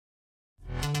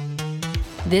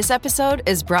This episode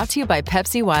is brought to you by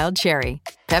Pepsi Wild Cherry.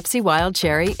 Pepsi Wild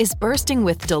Cherry is bursting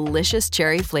with delicious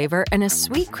cherry flavor and a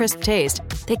sweet, crisp taste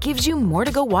that gives you more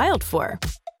to go wild for.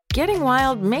 Getting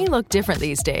wild may look different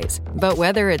these days, but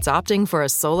whether it's opting for a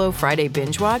solo Friday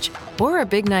binge watch or a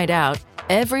big night out,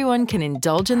 everyone can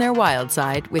indulge in their wild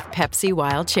side with Pepsi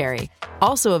Wild Cherry.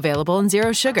 Also available in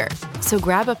Zero Sugar. So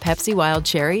grab a Pepsi Wild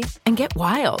Cherry and get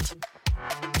wild.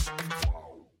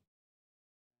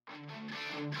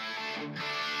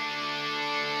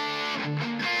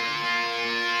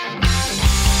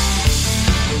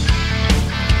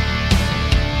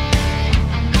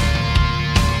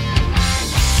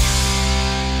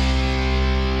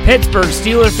 Pittsburgh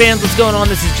Steelers fans, what's going on?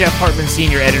 This is Jeff Hartman,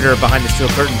 senior editor of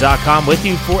BehindTheSteelCurtain.com, with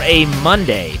you for a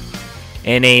Monday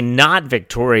and a not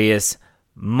victorious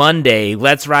Monday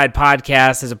Let's Ride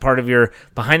podcast. As a part of your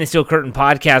Behind the Steel Curtain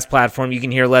podcast platform, you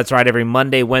can hear Let's Ride every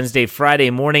Monday, Wednesday, Friday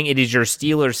morning. It is your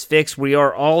Steelers fix. We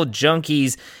are all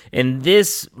junkies, and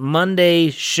this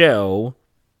Monday show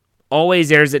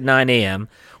always airs at 9 a.m.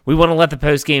 We want to let the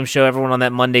post-game show, everyone on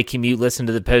that Monday commute, listen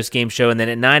to the post-game show, and then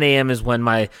at 9 a.m. is when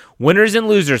my Winners and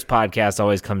Losers podcast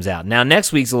always comes out. Now,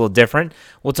 next week's a little different.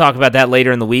 We'll talk about that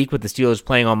later in the week with the Steelers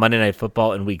playing on Monday Night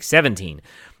Football in Week 17.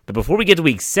 But before we get to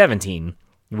Week 17,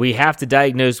 we have to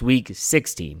diagnose Week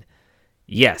 16.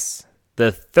 Yes,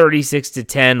 the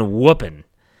 36-10 whooping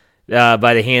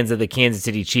by the hands of the Kansas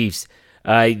City Chiefs.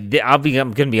 I'm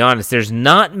going to be honest, there's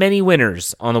not many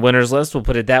winners on the winners list, we'll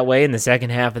put it that way, in the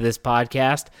second half of this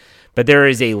podcast, but there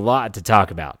is a lot to talk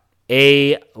about.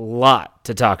 A lot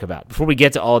to talk about. Before we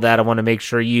get to all that, I want to make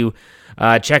sure you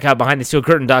check out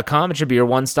BehindTheSteelCurtain.com. It should be your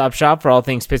one-stop shop for all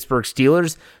things Pittsburgh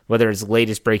Steelers, whether it's the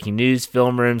latest breaking news,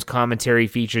 film rooms, commentary,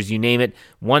 features, you name it.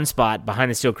 One spot,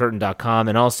 BehindTheSteelCurtain.com.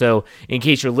 And also, in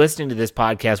case you're listening to this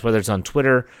podcast, whether it's on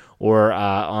Twitter or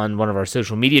on one of our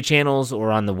social media channels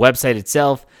or on the website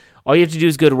itself, all you have to do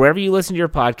is go to wherever you listen to your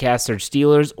podcast, search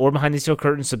Steelers or Behind the Steel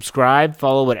Curtain, subscribe,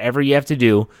 follow whatever you have to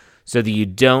do so that you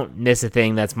don't miss a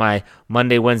thing. That's my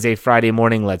Monday, Wednesday, Friday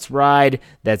morning Let's Ride.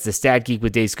 That's the Stat Geek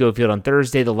with Dave Schofield on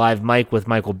Thursday, the Live Mic with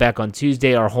Michael Beck on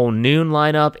Tuesday, our whole noon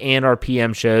lineup, and our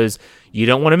PM shows. You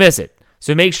don't want to miss it.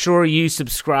 So make sure you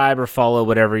subscribe or follow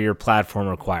whatever your platform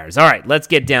requires. All right, let's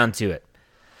get down to it.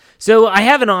 So I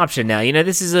have an option now. You know,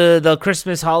 this is the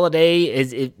Christmas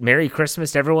holiday. Merry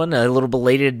Christmas to everyone. A little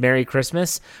belated Merry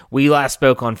Christmas. We last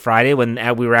spoke on Friday when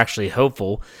we were actually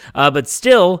hopeful. But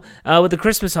still, with the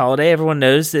Christmas holiday, everyone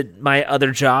knows that my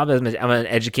other job, I'm an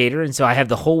educator, and so I have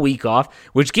the whole week off,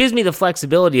 which gives me the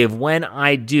flexibility of when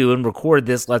I do and record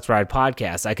this Let's Ride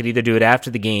podcast. I could either do it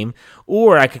after the game,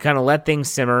 or I could kind of let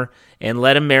things simmer and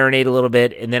let them marinate a little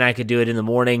bit, and then I could do it in the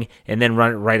morning and then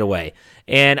run it right away.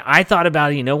 And I thought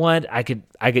about it, you know what? I could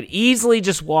easily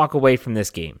just walk away from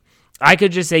this game. I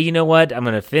could just say, you know what? I'm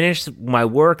going to finish my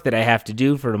work that I have to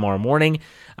do for tomorrow morning.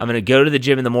 I'm going to go to the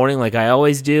gym in the morning like I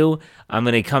always do. I'm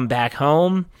going to come back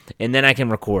home, and then I can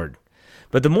record.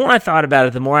 But the more I thought about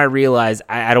it, the more I realized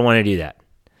I don't want to do that.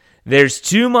 There's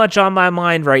too much on my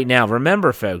mind right now.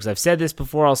 Remember, folks, I've said this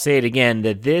before, I'll say it again,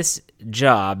 that this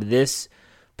job, this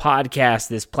podcast,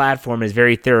 this platform is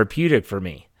very therapeutic for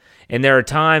me. And there are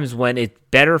times when it's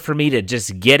better for me to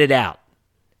just get it out.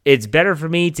 It's better for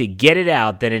me to get it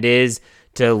out than it is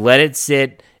to let it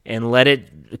sit and let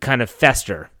it kind of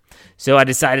fester. So I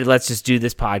decided, let's just do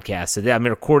this podcast. So I'm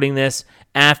recording this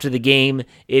after the game.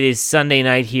 It is Sunday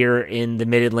night here in the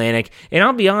Mid-Atlantic. And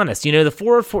I'll be honest, you know,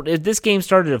 this game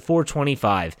started at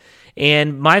 4:25.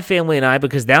 And my family and I,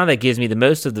 because now that gives me the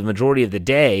most of the majority of the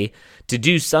day to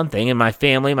do something, and my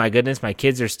family, my goodness, my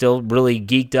kids are still really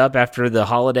geeked up after the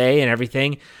holiday and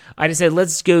everything, I decided,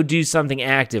 let's go do something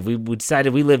active. We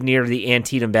decided we live near the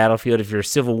Antietam battlefield. If you're a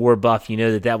Civil War buff, you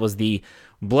know that was the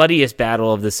bloodiest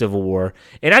battle of the Civil War.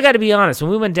 And I got to be honest,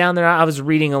 when we went down there, I was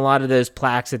reading a lot of those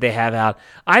plaques that they have out.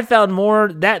 I found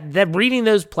more that reading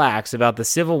those plaques about the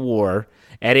Civil War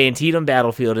at Antietam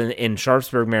Battlefield in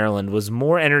Sharpsburg, Maryland, was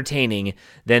more entertaining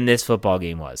than this football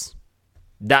game was.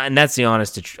 And that's the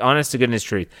honest to goodness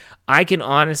truth. I can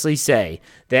honestly say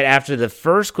that after the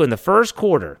first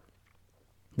quarter,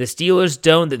 the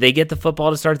Steelers they get the football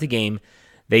to start the game.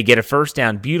 They get a first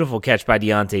down, beautiful catch by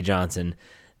Deontay Johnson.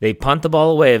 They punt the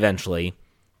ball away eventually.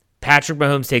 Patrick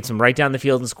Mahomes takes them right down the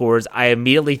field and scores. I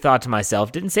immediately thought to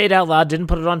myself, didn't say it out loud, didn't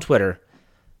put it on Twitter,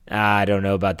 I don't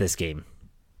know about this game.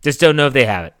 Just don't know if they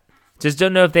have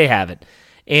it.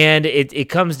 And it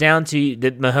comes down to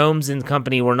that Mahomes and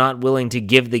company were not willing to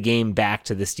give the game back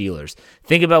to the Steelers.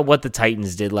 Think about what the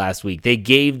Titans did last week. They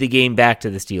gave the game back to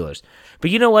the Steelers.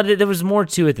 But you know what? There was more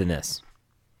to it than this.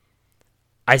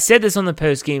 I said this on the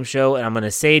post-game show, and I'm going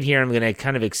to say it here. I'm going to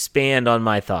kind of expand on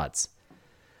my thoughts.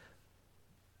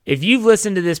 If you've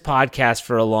listened to this podcast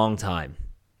for a long time,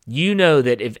 you know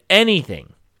that if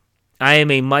anything, I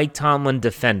am a Mike Tomlin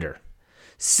defender.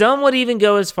 Some would even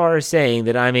go as far as saying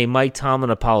that I'm a Mike Tomlin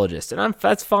apologist, and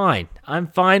that's fine. I'm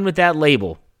fine with that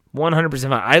label, 100%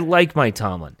 fine. I like Mike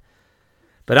Tomlin.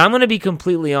 But I'm going to be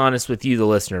completely honest with you, the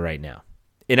listener, right now.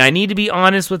 And I need to be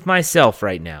honest with myself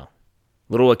right now.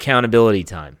 Little accountability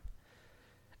time.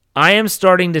 I am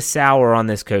starting to sour on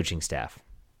this coaching staff.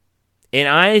 And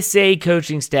I say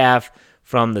coaching staff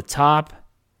from the top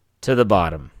to the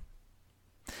bottom.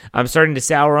 I'm starting to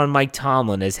sour on Mike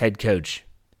Tomlin as head coach.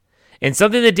 And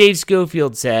something that Dave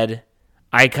Schofield said,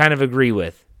 I kind of agree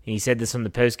with. He said this on the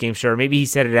postgame show, or maybe he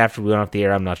said it after we went off the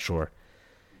air, I'm not sure.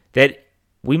 That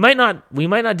we might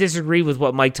not disagree with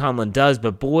what Mike Tomlin does,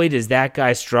 but boy, does that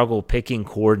guy struggle picking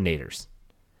coordinators.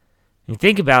 And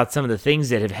think about some of the things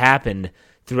that have happened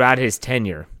throughout his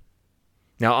tenure.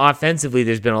 Now, offensively,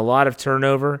 there's been a lot of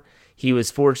turnover. He was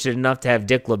fortunate enough to have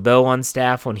Dick LeBeau on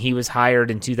staff when he was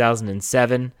hired in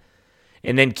 2007.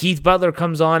 And then Keith Butler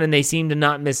comes on and they seem to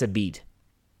not miss a beat.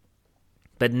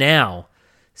 But now,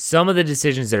 some of the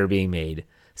decisions that are being made,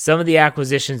 some of the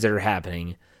acquisitions that are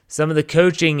happening, some of the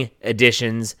coaching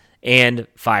additions and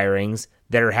firings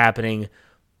that are happening,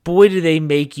 boy, do they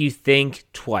make you think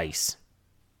twice.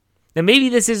 Now, maybe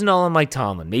this isn't all on Mike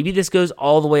Tomlin. Maybe this goes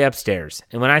all the way upstairs.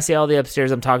 And when I say all the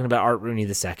upstairs, I'm talking about Art Rooney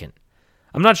II.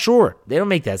 I'm not sure. They don't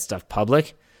make that stuff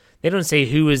public. They don't say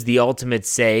who is the ultimate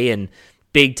say in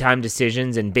big-time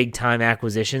decisions and big-time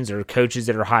acquisitions or coaches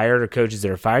that are hired or coaches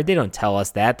that are fired. They don't tell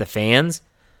us that, the fans.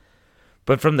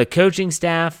 But from the coaching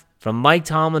staff, from Mike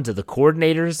Tomlin to the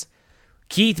coordinators,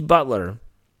 Keith Butler,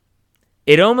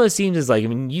 it almost seems as like,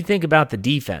 you think about the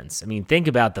defense. Think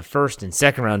about the first and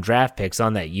second round draft picks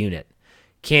on that unit.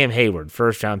 Cam Hayward,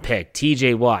 first-round pick.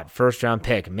 TJ Watt, first-round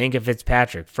pick. Minkah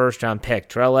Fitzpatrick, first-round pick.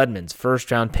 Terrell Edmonds,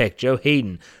 first-round pick. Joe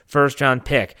Hayden, first-round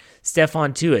pick.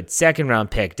 Stephon Tuitt, second-round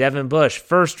pick. Devin Bush,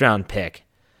 first-round pick.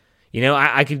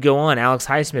 I could go on. Alex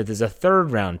Highsmith is a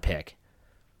third-round pick.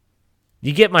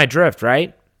 You get my drift,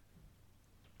 right?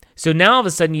 So now all of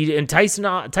a sudden, and Tyson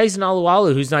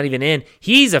Alualu, who's not even in,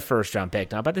 he's a first-round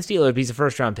pick. Not about the Steelers, but he's a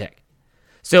first-round pick.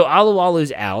 So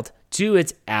Alualu's out.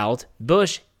 Tuitt's out.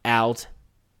 Bush out.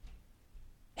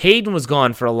 Hayden was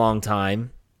gone for a long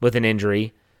time with an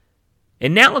injury.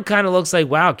 And now it kind of looks like,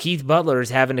 wow, Keith Butler is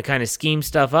having to kind of scheme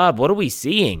stuff up. What are we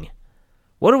seeing?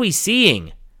 What are we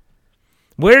seeing?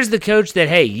 Where's the coach that,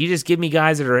 hey, you just give me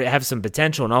guys that have some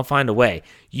potential and I'll find a way?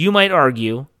 You might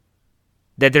argue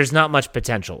that there's not much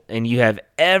potential, and you have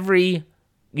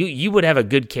you would have a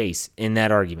good case in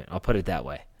that argument. I'll put it that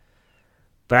way.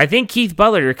 But I think Keith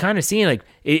Butler, you're kind of seeing, like,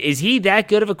 is he that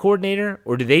good of a coordinator,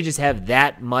 or do they just have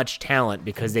that much talent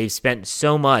because they've spent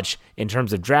so much in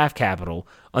terms of draft capital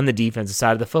on the defensive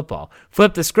side of the football?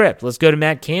 Flip the script. Let's go to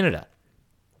Matt Canada.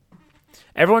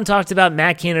 Everyone talks about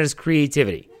Matt Canada's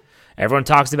creativity. Everyone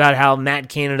talks about how Matt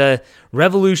Canada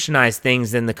revolutionized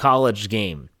things in the college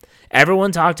game.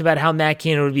 Everyone talked about how Matt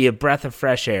Canada would be a breath of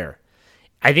fresh air.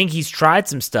 I think he's tried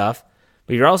some stuff,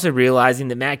 but you're also realizing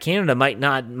that Matt Canada might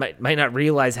not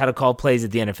realize how to call plays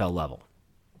at the NFL level.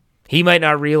 He might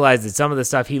not realize that some of the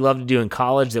stuff he loved to do in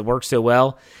college that worked so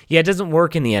well, it doesn't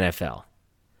work in the NFL.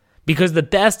 Because the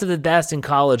best of the best in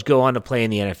college go on to play in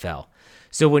the NFL.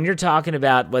 So when you're talking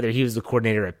about whether he was the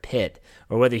coordinator at Pitt,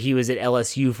 or whether he was at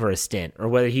LSU for a stint, or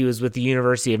whether he was with the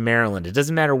University of Maryland, it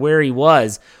doesn't matter where he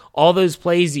was. All those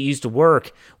plays that used to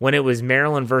work when it was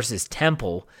Maryland versus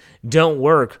Temple don't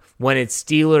work when it's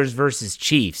Steelers versus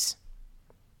Chiefs,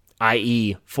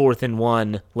 i.e. 4th and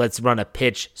 1, let's run a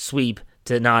pitch sweep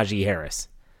to Najee Harris.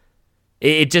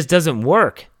 It just doesn't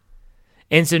work.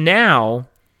 And so now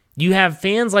you have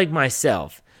fans like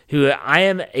myself, who I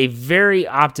am a very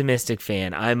optimistic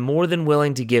fan. I'm more than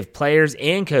willing to give players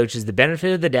and coaches the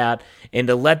benefit of the doubt and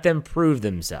to let them prove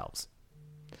themselves.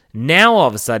 Now all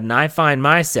of a sudden I find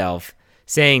myself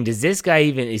saying, is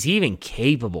he even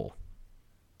capable?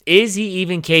 Is he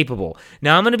even capable?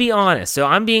 Now I'm going to be honest. So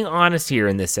I'm being honest here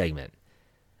in this segment.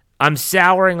 I'm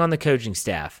souring on the coaching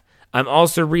staff. I'm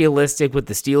also realistic with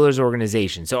the Steelers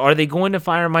organization. So are they going to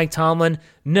fire Mike Tomlin?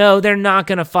 No, they're not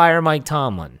going to fire Mike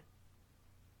Tomlin.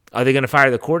 Are they going to fire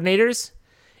the coordinators?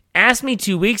 Ask me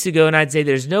 2 weeks ago, and I'd say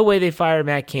there's no way they fire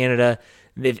Matt Canada,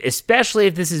 especially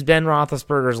if this is Ben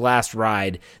Roethlisberger's last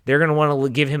ride. They're going to want to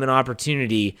give him an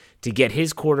opportunity to get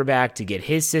his quarterback, to get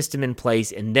his system in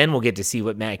place, and then we'll get to see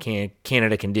what Matt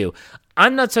Canada can do.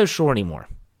 I'm not so sure anymore.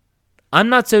 I'm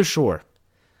not so sure.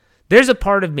 There's a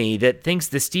part of me that thinks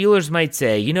the Steelers might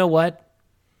say, you know what?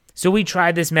 So we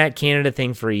tried this Matt Canada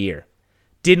thing for a year.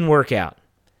 Didn't work out.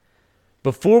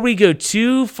 Before we go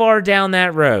too far down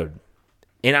that road,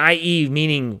 And i.e.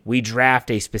 meaning we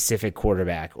draft a specific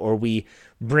quarterback or we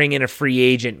bring in a free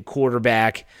agent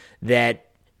quarterback that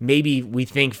maybe we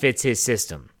think fits his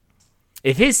system.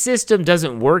 If his system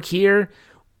doesn't work here,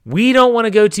 we don't want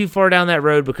to go too far down that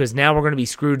road because now we're going to be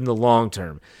screwed in the long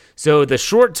term. So the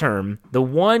short term, the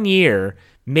 1 year,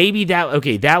 maybe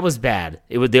that was bad.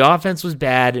 The offense was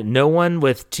bad. No one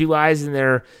with two eyes in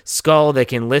their skull that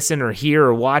can listen or hear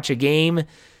or watch a game,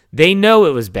 they know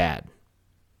it was bad.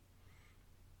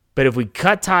 But if we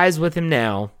cut ties with him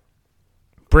now,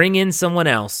 bring in someone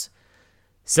else,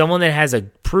 someone that has a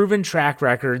proven track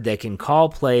record that can call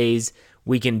plays,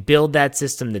 we can build that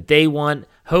system that they want.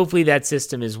 Hopefully that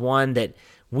system is one that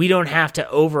we don't have to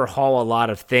overhaul a lot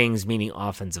of things, meaning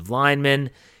offensive linemen,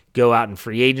 go out in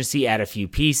free agency, add a few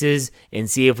pieces, and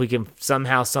see if we can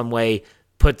somehow, some way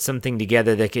put something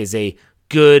together that is a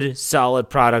good, solid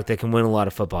product that can win a lot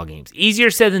of football games. Easier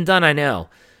said than done, I know.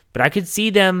 But I could see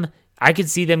them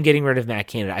getting rid of Matt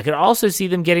Canada. I could also see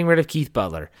them getting rid of Keith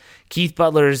Butler. Keith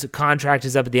Butler's contract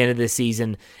is up at the end of this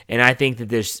season, and I think that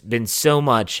there's been so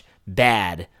much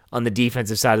bad on the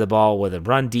defensive side of the ball with a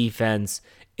run defense.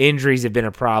 Injuries have been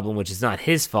a problem, which is not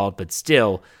his fault, but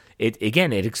still, it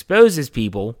exposes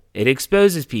people. It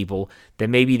exposes people that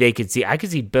maybe they could see. I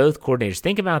could see both coordinators.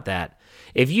 Think about that.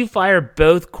 If you fire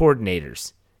both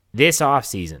coordinators this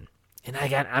offseason, and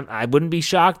I wouldn't be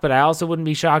shocked, but I also wouldn't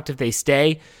be shocked if they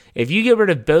stay. If you get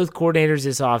rid of both coordinators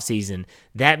this offseason,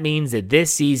 that means that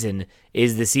this season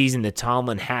is the season that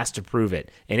Tomlin has to prove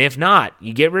it. And if not,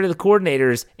 you get rid of the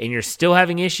coordinators and you're still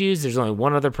having issues, there's only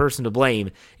one other person to blame,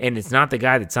 and it's not the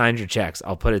guy that signs your checks.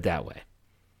 I'll put it that way.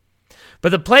 But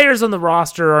the players on the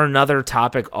roster are another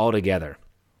topic altogether.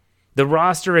 The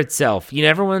roster itself,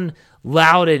 everyone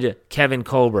lauded Kevin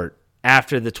Colbert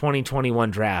after the 2021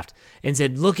 draft and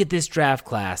said, look at this draft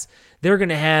class. They're going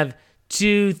to have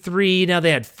 2, 3. Now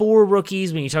they had 4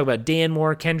 rookies when you talk about Dan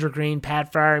Moore, Kendrick Green,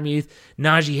 Pat Freiermuth,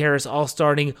 Najee Harris all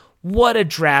starting. What a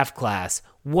draft class.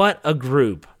 What a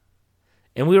group.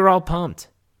 And we were all pumped.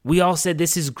 We all said,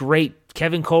 this is great.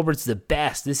 Kevin Colbert's the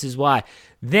best. This is why.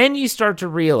 Then you start to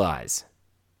realize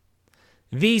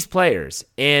these players,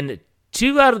 and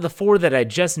 2 out of the 4 that I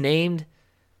just named,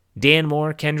 Dan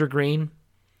Moore, Kendrick Green,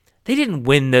 they didn't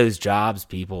win those jobs,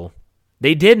 people.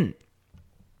 They didn't.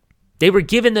 They were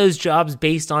given those jobs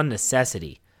based on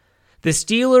necessity. The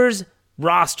Steelers'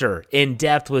 roster in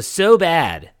depth was so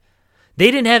bad,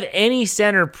 they didn't have any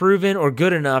center proven or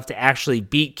good enough to actually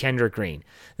beat Kendrick Green.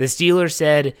 The Steelers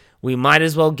said, we might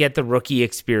as well get the rookie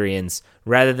experience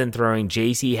rather than throwing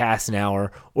J.C.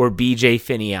 Hassenauer or B.J.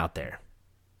 Finney out there.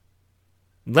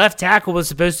 Left tackle was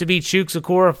supposed to be Chuks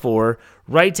Okorafor.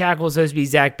 Right tackle was supposed to be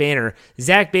Zach Banner.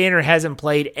 Zach Banner hasn't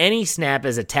played any snap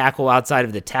as a tackle outside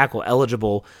of the tackle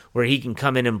eligible where he can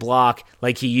come in and block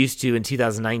like he used to in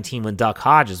 2019 when Duck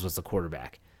Hodges was the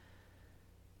quarterback.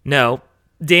 No,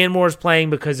 Dan Moore's playing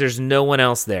because there's no one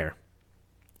else there.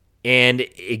 And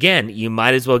again, you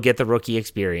might as well get the rookie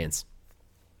experience.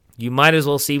 You might as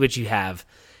well see what you have.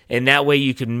 And that way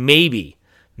you can maybe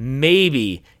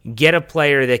get a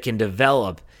player that can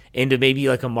develop into maybe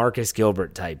like a Marcus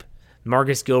Gilbert type.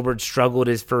 Marcus Gilbert struggled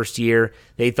his first year.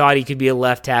 They thought he could be a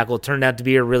left tackle. Turned out to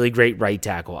be a really great right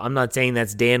tackle. I'm not saying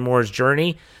that's Dan Moore's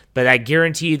journey, but I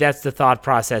guarantee you that's the thought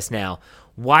process now.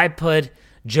 Why put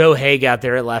Joe Haeg out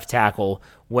there at left tackle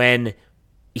when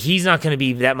he's not going to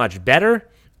be that much better?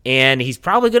 And he's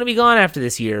probably going to be gone after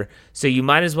this year, so you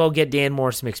might as well get Dan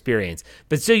Moore some experience.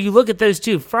 But so you look at those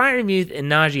two. Freiermuth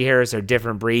and Najee Harris are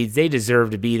different breeds. They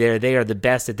deserve to be there. They are the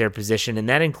best at their position, and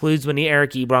that includes when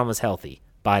Eric Ebron was healthy,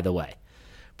 by the way.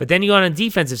 But then you go on the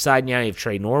defensive side, now you have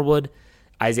Trey Norwood.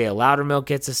 Isaiah Loudermilk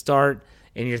gets a start,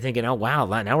 and you're thinking, oh, wow,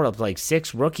 now we're up to like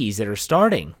 6 rookies that are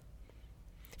starting.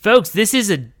 Folks, this is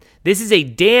a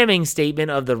damning statement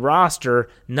of the roster,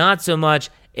 not so much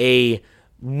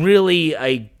really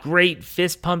a great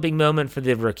fist-pumping moment for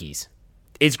the rookies.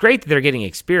 It's great that they're getting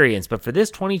experience, but for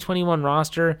this 2021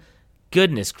 roster,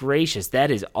 goodness gracious, that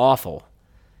is awful.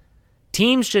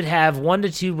 Teams should have 1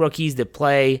 to 2 rookies that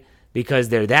play because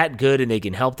they're that good and they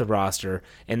can help the roster,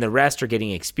 and the rest are getting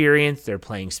experience. They're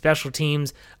playing special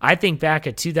teams. I think back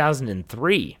at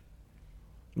 2003,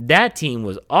 that team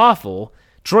was awful.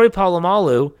 Troy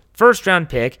Polamalu, first-round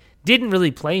pick, didn't really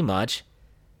play much.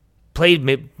 Played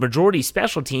majority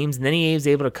special teams, and then he was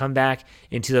able to come back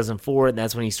in 2004, and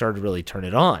that's when he started to really turn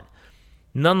it on.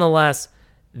 Nonetheless,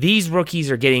 these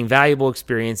rookies are getting valuable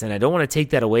experience, and I don't want to take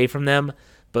that away from them,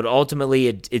 but ultimately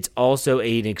it's also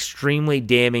an extremely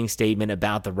damning statement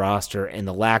about the roster and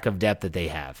the lack of depth that they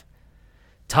have.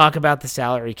 Talk about the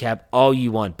salary cap all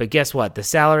you want, but guess what? The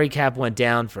salary cap went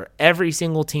down for every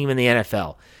single team in the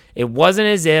NFL. It wasn't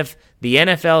as if the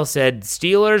NFL said,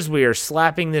 Steelers, we are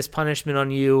slapping this punishment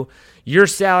on you. Your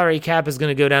salary cap is going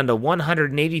to go down to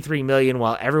 $183 million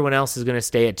while everyone else is going to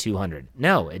stay at $200.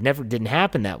 No, it never didn't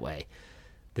happen that way.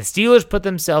 The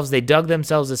Steelers they dug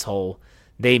themselves this hole.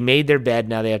 They made their bed,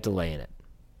 now they have to lay in it.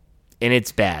 And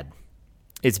it's bad.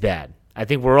 It's bad. I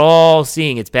think we're all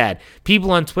seeing it's bad.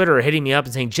 People on Twitter are hitting me up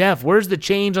and saying, Jeff, where's the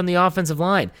change on the offensive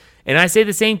line? And I say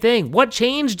the same thing. What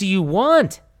change do you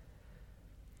want?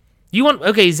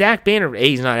 Zach Banner, A,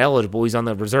 he's not eligible. He's on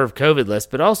the reserve COVID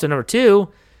list. But also, number two,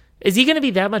 is he going to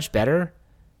be that much better?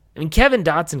 I mean, Kevin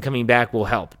Dotson coming back will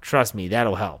help. Trust me,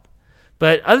 that'll help.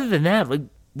 But other than that,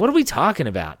 what are we talking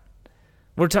about?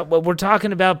 We're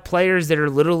talking about players that are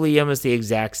literally almost the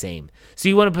exact same. So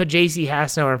you want to put J.C.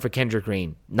 Hassenauer in for Kendrick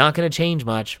Green. Not going to change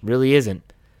much. Really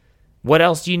isn't. What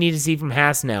else do you need to see from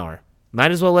Hassenauer?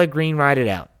 Might as well let Green ride it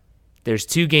out. There's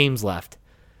 2 games left.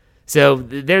 So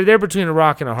they're between a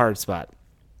rock and a hard spot.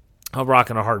 A rock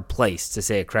and a hard place, to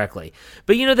say it correctly.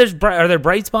 But, are there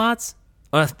bright spots?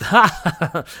 I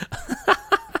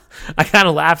kind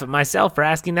of laugh at myself for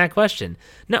asking that question.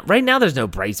 No, right now there's no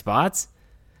bright spots.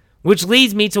 Which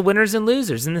leads me to winners and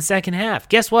losers in the second half.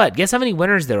 Guess what? Guess how many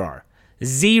winners there are?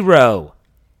 0.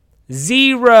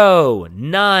 0.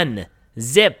 None.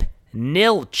 Zip.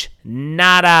 Nilch.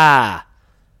 Nada.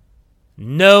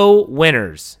 No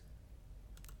winners.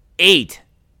 8.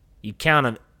 You count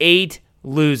them. 8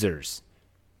 losers.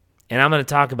 And I'm going to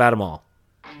talk about them all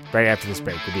right after this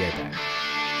break. We'll be right back.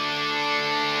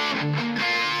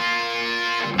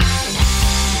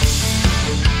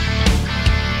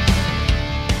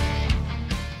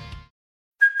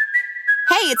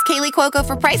 Hey, it's Kaylee Cuoco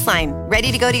for Priceline.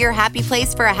 Ready to go to your happy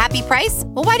place for a happy price?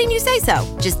 Well, why didn't you say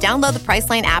so? Just download the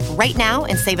Priceline app right now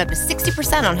and save up to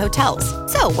 60% on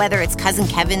hotels. So whether it's Cousin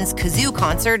Kevin's Kazoo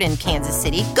Concert in Kansas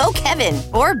City, go Kevin,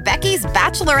 or Becky's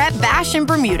Bachelorette Bash in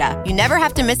Bermuda, you never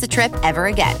have to miss a trip ever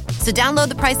again. So download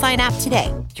the Priceline app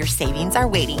today. Your savings are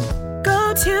waiting.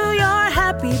 Go to your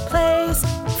happy place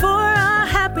for a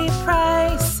happy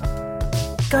price.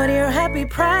 Go to your happy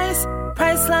price,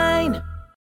 Priceline.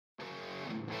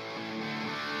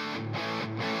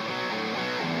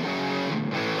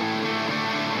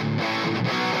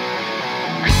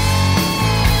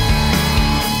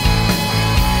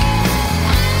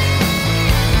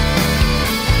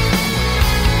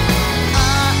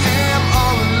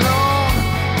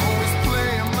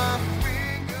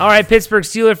 All right, Pittsburgh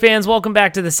Steelers fans, welcome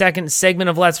back to the second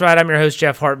segment of Let's Ride. I'm your host,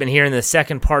 Jeff Hartman, here in the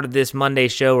second part of this Monday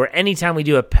show, where anytime we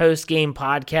do a post-game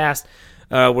podcast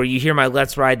where you hear my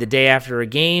Let's Ride the day after a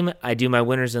game, I do my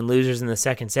winners and losers in the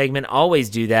second segment. Always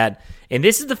do that. And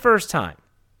this is the first time.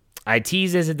 I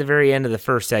tease this at the very end of the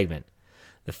first segment.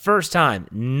 The first time,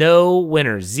 no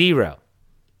winners, 0.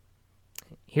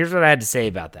 Here's what I had to say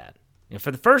about that. And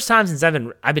for the first time since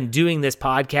I've been doing this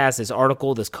podcast, this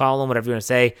article, this column, whatever you want to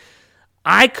say,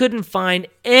 I couldn't find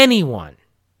anyone,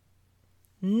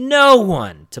 no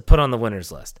one, to put on the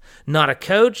winners list. Not a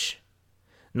coach,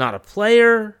 not a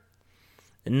player,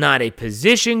 not a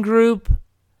position group,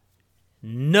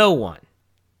 no one.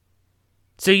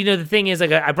 So, the thing is,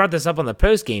 I brought this up on the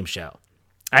post-game show.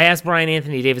 I asked Brian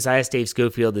Anthony Davis, I asked Dave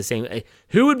Schofield the same,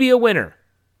 who would be a winner?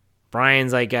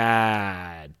 Brian's like,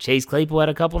 Chase Claypool had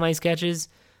a couple nice catches.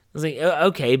 I was like,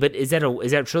 okay, but is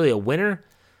that truly a winner?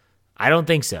 I don't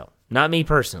think so. Not me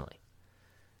personally.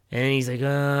 And he's like,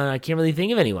 I can't really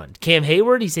think of anyone. Cam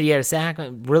Hayward, he said he had a sack.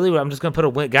 Really? I'm just going to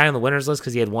put a guy on the winners list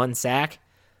because he had 1 sack?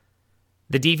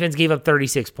 The defense gave up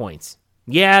 36 points.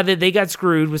 Yeah, they got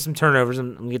screwed with some turnovers.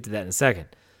 I'm going to get to that in a second.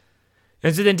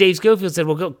 And so then Dave Schofield said,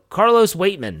 well, go Carlos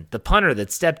Waitman, the punter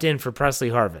that stepped in for Presley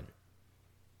Harvin.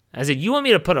 I said, you want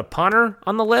me to put a punter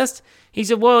on the list? He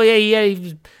said, well, yeah, he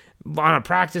was on a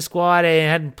practice squad and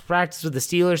hadn't practiced with the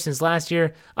Steelers since last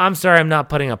year. I'm sorry, I'm not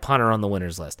putting a punter on the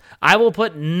winners list. I will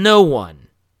put no one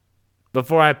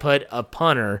before I put a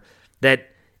punter that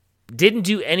didn't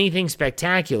do anything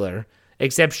spectacular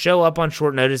except show up on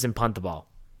short notice and punt the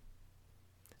ball.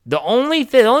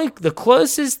 The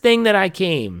closest thing that I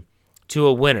came to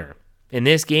a winner in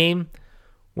this game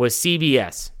was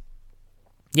CBS.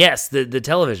 Yes, the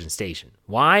television station.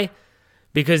 Why?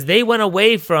 Because they went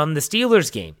away from the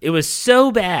Steelers game. It was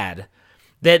so bad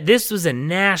that this was a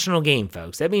national game,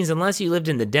 folks. That means unless you lived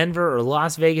in the Denver or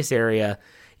Las Vegas area,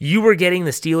 you were getting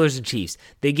the Steelers and Chiefs.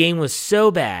 The game was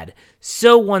so bad,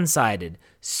 so one-sided,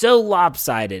 so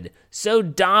lopsided, so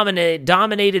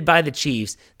dominated by the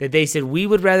Chiefs that they said we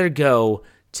would rather go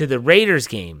to the Raiders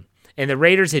game. And the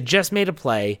Raiders had just made a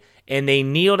play, and they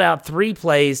kneeled out 3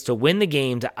 plays to win the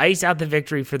game, to ice out the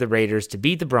victory for the Raiders, to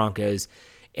beat the Broncos.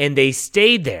 And they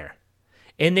stayed there,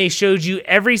 and they showed you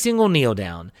every single kneel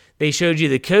down. They showed you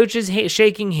the coaches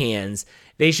shaking hands.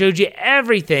 They showed you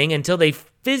everything until they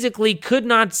physically could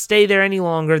not stay there any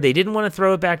longer. They didn't want to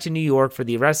throw it back to New York for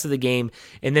the rest of the game,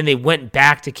 and then they went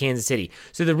back to Kansas City.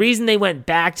 So the reason they went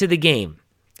back to the game,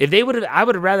 I would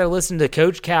have rather listened to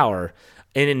Coach Cowher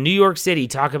in New York City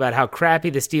talk about how crappy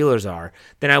the Steelers are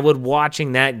than I would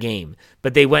watching that game.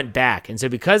 But they went back. And so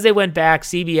because they went back,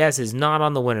 CBS is not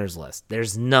on the winners list.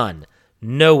 There's none.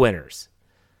 No winners.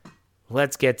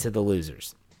 Let's get to the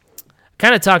losers. I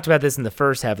kind of talked about this in the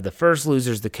first half. Of the first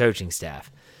loser is the coaching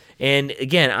staff. And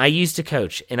again, I used to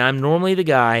coach, and I'm normally the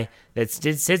guy that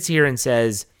sits here and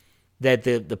says that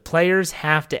the players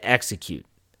have to execute.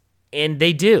 And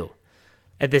they do.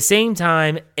 At the same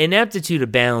time, ineptitude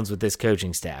abounds with this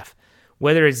coaching staff.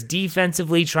 Whether it's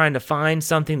defensively trying to find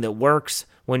something that works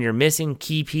when you're missing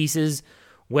key pieces,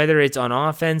 whether it's on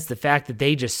offense, the fact that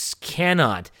they just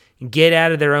cannot get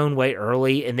out of their own way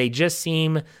early, and they just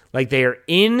seem like they are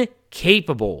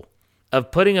incapable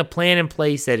of putting a plan in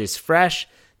place that is fresh,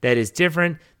 that is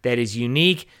different, that is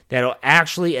unique, that will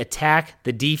actually attack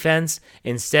the defense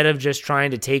instead of just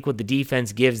trying to take what the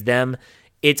defense gives them.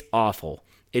 It's awful.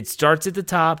 It starts at the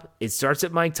top, it starts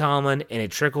at Mike Tomlin, and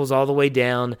it trickles all the way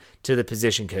down to the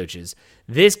position coaches.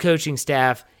 This coaching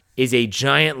staff is a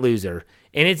giant loser,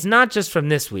 and it's not just from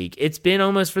this week. It's been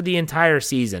almost for the entire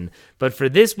season, but for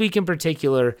this week in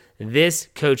particular, this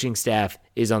coaching staff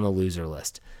is on the loser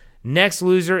list. Next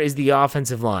loser is the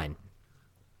offensive line.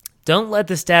 Don't let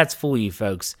the stats fool you,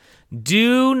 folks.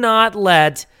 Do not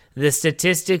let the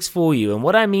statistics fool you. And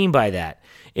what I mean by that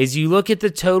is you look at the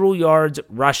total yards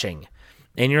rushing,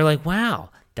 and you're like, wow,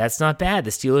 that's not bad.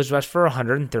 The Steelers rushed for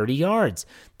 130 yards.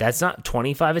 That's not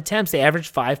 25 attempts. They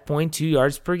averaged 5.2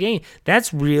 yards per game.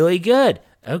 That's really good.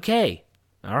 Okay.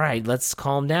 All right, let's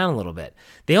calm down a little bit.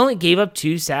 They only gave up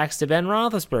 2 sacks to Ben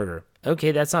Roethlisberger.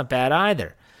 Okay, that's not bad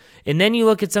either. And then you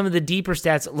look at some of the deeper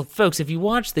stats. Look, folks, if you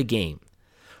watch the game,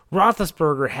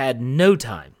 Roethlisberger had no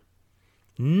time.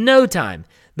 No time.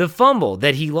 The fumble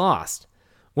that he lost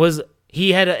was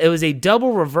it was a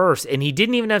double reverse, and he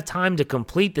didn't even have time to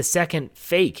complete the second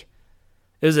fake.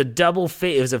 It was a double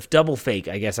fake,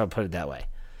 I guess I'll put it that way.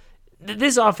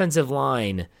 This offensive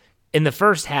line in the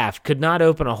first half could not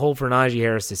open a hole for Najee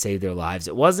Harris to save their lives.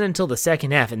 It wasn't until the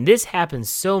second half, and this happens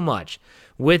so much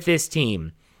with this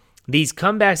team. These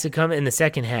comebacks that come in the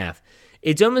second half,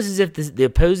 it's almost as if the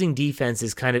opposing defense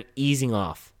is kind of easing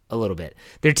off a little bit.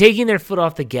 They're taking their foot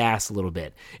off the gas a little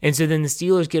bit. And so then the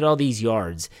Steelers get all these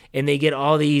yards, and they get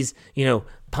all these,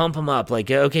 pump them up.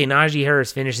 Like, okay, Najee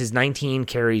Harris finishes 19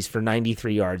 carries for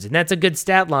 93 yards, and that's a good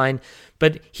stat line,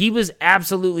 but he was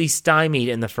absolutely stymied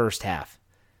in the first half.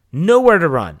 Nowhere to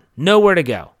run, nowhere to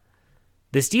go.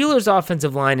 The Steelers'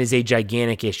 offensive line is a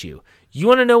gigantic issue. You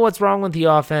want to know what's wrong with the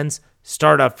offense?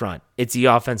 Start up front. It's the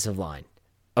offensive line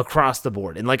across the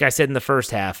board. And like I said in the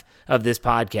first half of this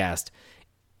podcast,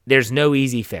 there's no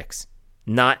easy fix.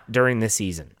 Not during this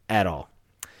season at all.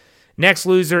 Next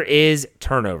loser is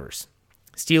turnovers.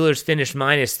 Steelers finished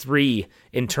 -3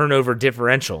 in turnover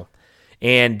differential,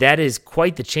 and that is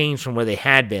quite the change from where they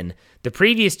had been. The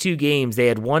previous 2 games, they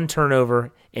had 1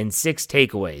 turnover and 6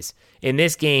 takeaways. In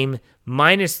this game,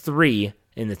 -3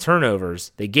 in the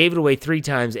turnovers. They gave it away 3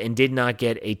 times and did not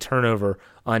get a turnover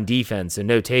on defense, so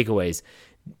no takeaways.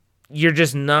 You're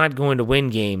just not going to win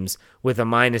games with a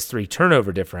 -3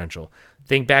 turnover differential.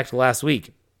 Think back to last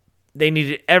week. They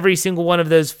needed every single one of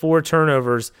those 4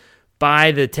 turnovers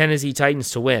by the Tennessee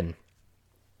Titans to win.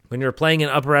 When you're playing an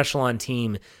upper echelon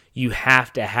team, you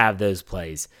have to have those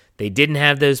plays. They didn't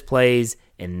have those plays,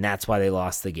 and that's why they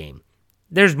lost the game.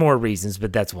 There's more reasons,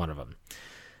 but that's one of them.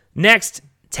 Next,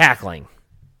 tackling.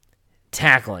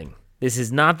 Tackling. This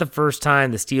is not the first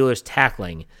time the Steelers'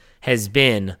 tackling has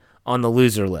been on the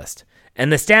loser list.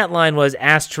 And the stat line was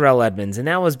ask Terrell Edmunds, and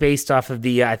that was based off of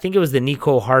I think it was the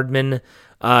Nico Hardman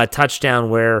touchdown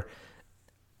where,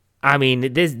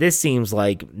 this seems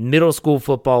like middle school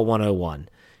football 101.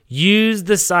 Use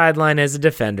the sideline as a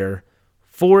defender,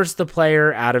 force the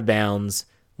player out of bounds,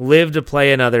 live to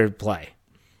play another play.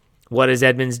 What does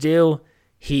Edmunds do?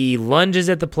 He lunges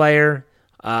at the player,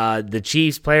 the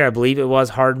Chiefs player, I believe it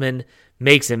was Hardman,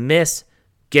 makes a miss,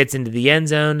 gets into the end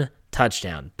zone,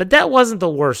 touchdown. But that wasn't the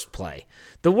worst play.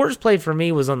 The worst play for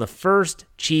me was on the first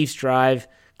Chiefs drive.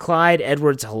 Clyde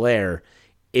Edwards-Helaire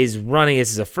is running.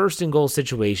 This is a first and goal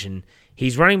situation.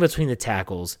 He's running between the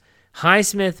tackles.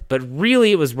 Highsmith, but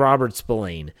really it was Robert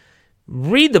Spillane.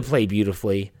 Read the play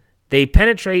beautifully. They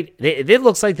penetrate. It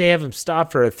looks like they have him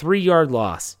stopped for a 3-yard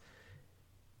loss.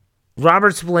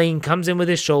 Robert Spillane comes in with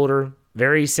his shoulder,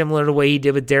 very similar to the way he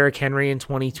did with Derrick Henry in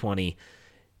 2020.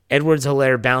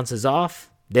 Edwards-Helaire bounces off.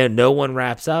 Then no one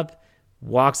wraps up.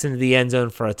 walks into the end zone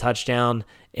for a touchdown,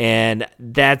 and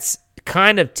that's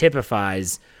kind of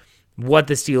typifies what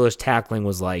the Steelers' tackling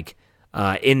was like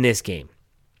in this game.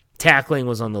 Tackling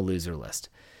was on the loser list.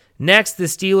 Next, the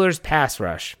Steelers' pass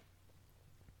rush.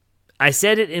 I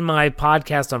said it in my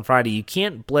podcast on Friday, you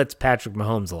can't blitz Patrick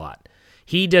Mahomes a lot.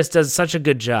 He just does such a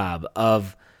good job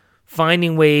of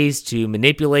finding ways to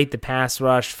manipulate the pass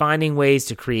rush, finding ways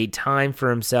to create time for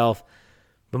himself.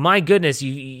 But my goodness,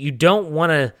 you don't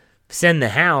want to send the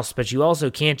house, but you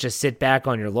also can't just sit back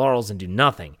on your laurels and do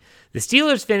nothing. The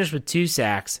Steelers finished with 2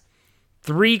 sacks,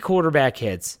 3 quarterback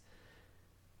hits,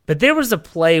 but there was a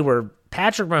play where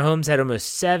Patrick Mahomes had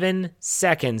almost 7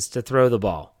 seconds to throw the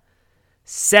ball.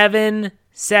 7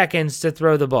 seconds to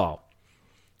throw the ball.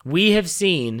 We have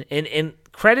seen, and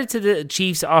credit to the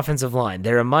Chiefs' offensive line,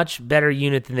 they're a much better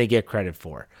unit than they get credit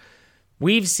for.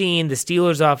 We've seen the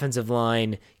Steelers' offensive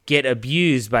line get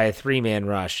abused by a 3-man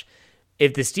rush.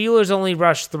 If the Steelers only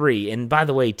rush 3, and by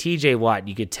the way, TJ Watt,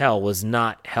 you could tell, was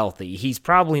not healthy. He's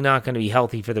probably not going to be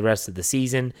healthy for the rest of the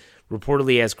season.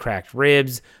 Reportedly has cracked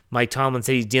ribs. Mike Tomlin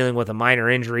said he's dealing with a minor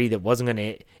injury that wasn't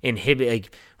going to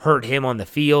hurt him on the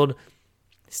field.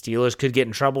 Steelers could get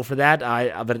in trouble for that,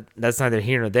 but that's neither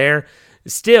here nor there.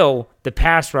 Still, the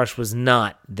pass rush was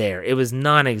not there. It was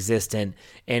non-existent,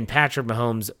 and Patrick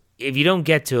Mahomes, if you don't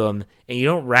get to him and you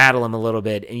don't rattle him a little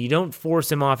bit and you don't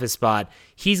force him off his spot,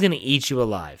 he's going to eat you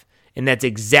alive. And that's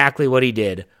exactly what he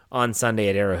did on Sunday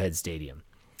at Arrowhead Stadium.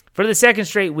 For the second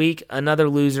straight week, another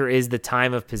loser is the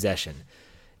time of possession.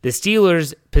 The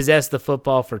Steelers possessed the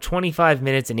football for 25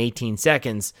 minutes and 18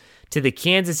 seconds to the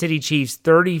Kansas City Chiefs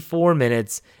 34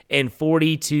 minutes and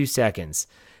 42 seconds.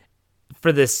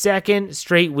 For the second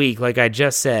straight week, like I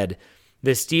just said,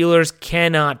 the Steelers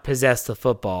cannot possess the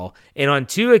football, and on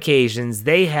 2 occasions,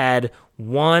 they had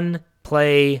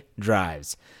one-play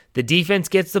drives. The defense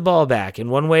gets the ball back in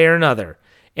one way or another,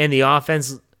 and the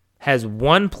offense has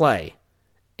one play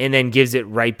and then gives it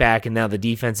right back, and now the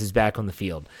defense is back on the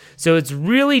field. So it's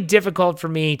really difficult for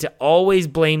me to always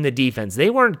blame the defense.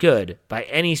 They weren't good by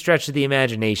any stretch of the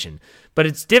imagination, but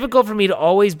it's difficult for me to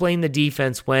always blame the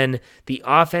defense when the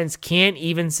offense can't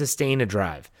even sustain a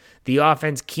drive. The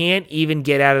offense can't even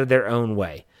get out of their own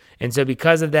way. And so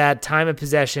because of that, time of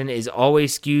possession is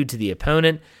always skewed to the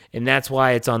opponent, and that's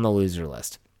why it's on the loser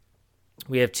list.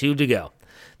 We have 2 to go.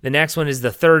 The next one is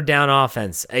the third down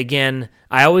offense. Again,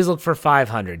 I always look for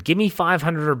 500. Give me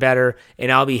 500 or better,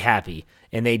 and I'll be happy.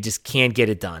 And they just can't get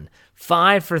it done.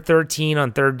 5 for 13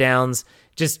 on third downs.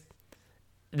 Just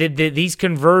these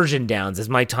conversion downs, as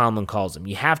Mike Tomlin calls them.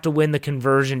 You have to win the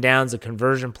conversion downs, the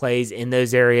conversion plays in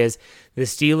those areas. The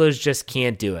Steelers just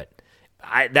can't do it.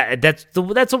 That's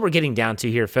what we're getting down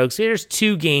to here, folks. There's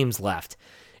 2 games left.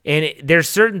 And there's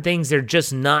certain things they're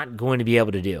just not going to be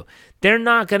able to do. They're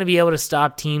not going to be able to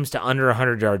stop teams to under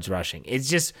 100 yards rushing. It's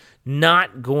just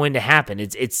not going to happen.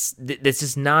 It's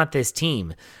just not this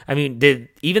team. I mean,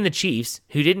 even the Chiefs,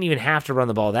 who didn't even have to run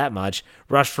the ball that much,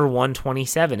 rushed for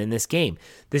 127 in this game.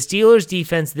 The Steelers'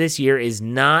 defense this year is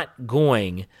not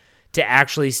going to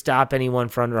actually stop anyone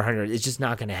for under 100. It's just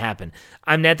not going to happen.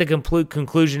 I'm at the complete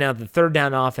conclusion now that the third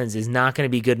down offense is not going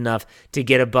to be good enough to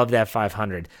get above that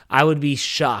 500. I would be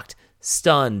shocked,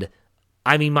 stunned.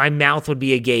 I mean, my mouth would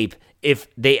be agape if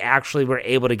they actually were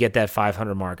able to get that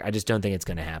 500 mark. I just don't think it's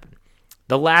going to happen.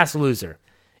 The last loser,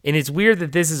 and it's weird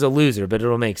that this is a loser, but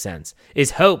it'll make sense,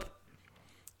 is hope.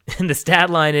 And the stat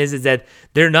line is that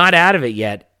they're not out of it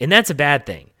yet, and that's a bad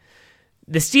thing.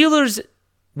 The Steelers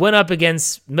went up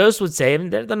against, most would say, I mean,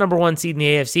 they're the number 1 seed in the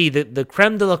AFC, the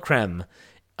creme de la creme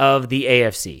of the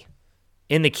AFC,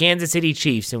 in the Kansas City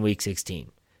Chiefs in Week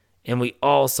 16. And we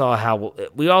all saw how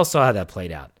that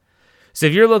played out. So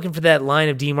if you're looking for that line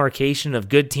of demarcation of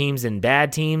good teams and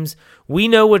bad teams, we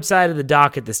know which side of the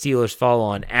docket the Steelers fall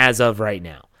on as of right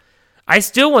now. I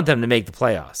still want them to make the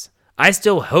playoffs. I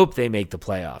still hope they make the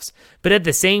playoffs. But at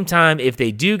the same time, if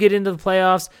they do get into the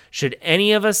playoffs, should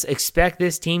any of us expect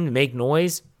this team to make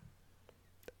noise?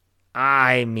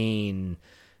 I mean,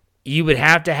 you would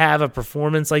have to have a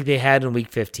performance like they had in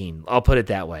Week 15. I'll put it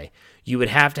that way. You would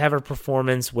have to have a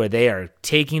performance where they are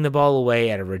taking the ball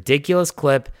away at a ridiculous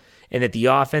clip and that the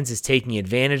offense is taking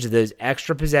advantage of those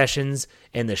extra possessions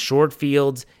and the short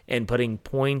fields and putting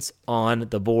points on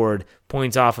the board,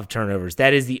 points off of turnovers.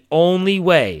 That is the only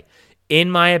way,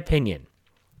 in my opinion,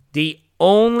 the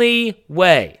only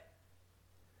way,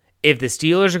 if the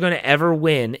Steelers are going to ever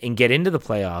win and get into the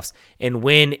playoffs and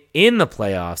win in the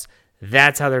playoffs,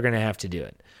 that's how they're going to have to do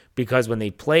it. Because when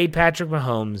they played Patrick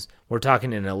Mahomes, we're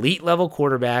talking an elite-level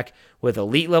quarterback with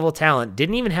elite-level talent,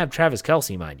 didn't even have Travis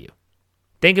Kelce, mind you.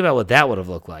 Think about what that would have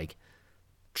looked like.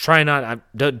 try not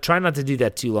to do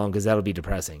that too long because that'll be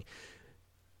depressing.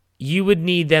 You would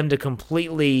need them to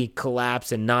completely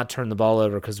collapse and not turn the ball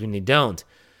over, because when they don't,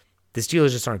 the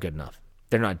Steelers just aren't good enough.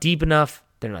 They're not deep enough.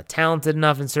 They're not talented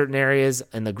enough in certain areas,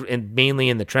 and mainly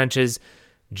in the trenches.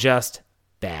 Just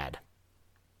bad.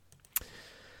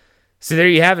 So there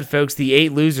you have it, folks. The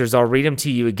 8 losers. I'll read them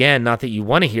to you again, not that you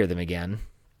want to hear them again.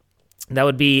 That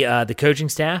would be the coaching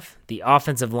staff, the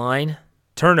offensive line,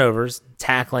 turnovers,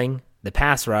 tackling, the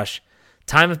pass rush,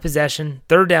 time of possession,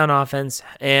 third down offense,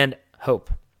 and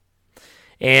hope.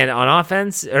 And on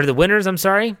offense, or the winners,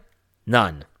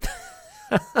 none.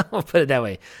 I'll put it that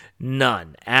way.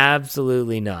 None.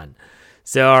 Absolutely none.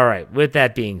 So, all right, with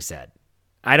that being said,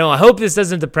 I hope this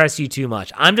doesn't depress you too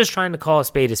much. I'm just trying to call a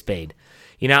spade a spade.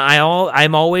 You know,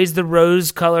 I'm always the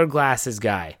rose-colored glasses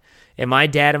guy. And my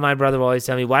dad and my brother will always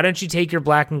tell me, why don't you take your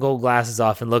black and gold glasses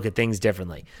off and look at things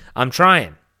differently? I'm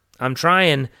trying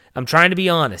to be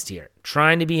honest here.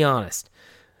 Trying to be honest.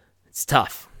 It's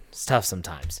tough. It's tough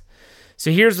sometimes.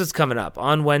 So here's what's coming up.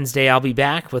 On Wednesday, I'll be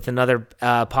back with another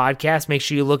podcast. Make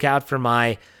sure you look out for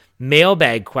my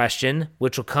mailbag question,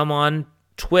 which will come on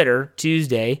Twitter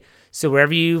Tuesday. So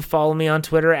wherever you follow me on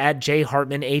Twitter, at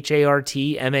jhartman,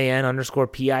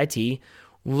 HARTMAN_PIT,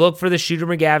 look for the Shooter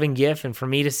McGavin GIF and for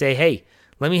me to say, hey,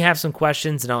 let me have some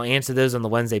questions, and I'll answer those on the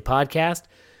Wednesday podcast.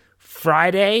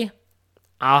 Friday,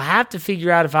 I'll have to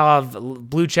figure out if I'll have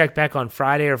Blue Check back on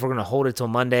Friday or if we're going to hold it till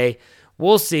Monday.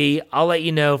 We'll see. I'll let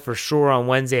you know for sure on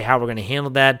Wednesday how we're going to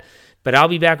handle that. But I'll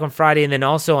be back on Friday and then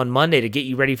also on Monday to get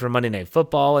you ready for Monday Night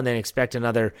Football, and then expect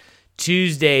another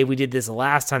Tuesday. We did this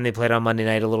last time they played on Monday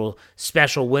night, a little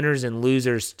special Winners and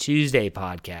Losers Tuesday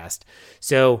podcast.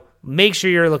 So make sure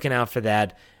you're looking out for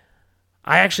that.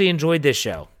 I actually enjoyed this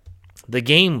show. The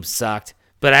game sucked,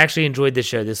 but I actually enjoyed this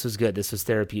show. This was good. This was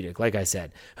therapeutic, like I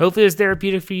said. Hopefully it was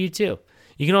therapeutic for you too.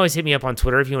 You can always hit me up on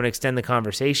Twitter if you want to extend the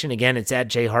conversation. Again, it's at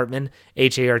jhartman,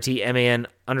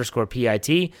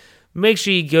 HARTMAN_PIT. Make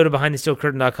sure you go to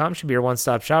BehindTheSteelCurtain.com. Should be your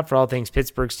one-stop shop for all things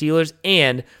Pittsburgh Steelers.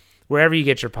 And wherever you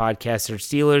get your podcasts, or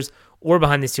Steelers or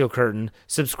Behind the Steel Curtain,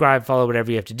 subscribe, follow,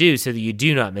 whatever you have to do so that you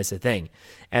do not miss a thing.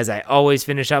 As I always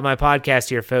finish out my podcast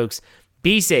here, folks,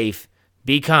 be safe,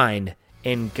 be kind,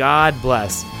 and God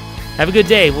bless. Have a good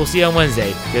day. We'll see you on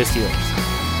Wednesday. Go Steelers.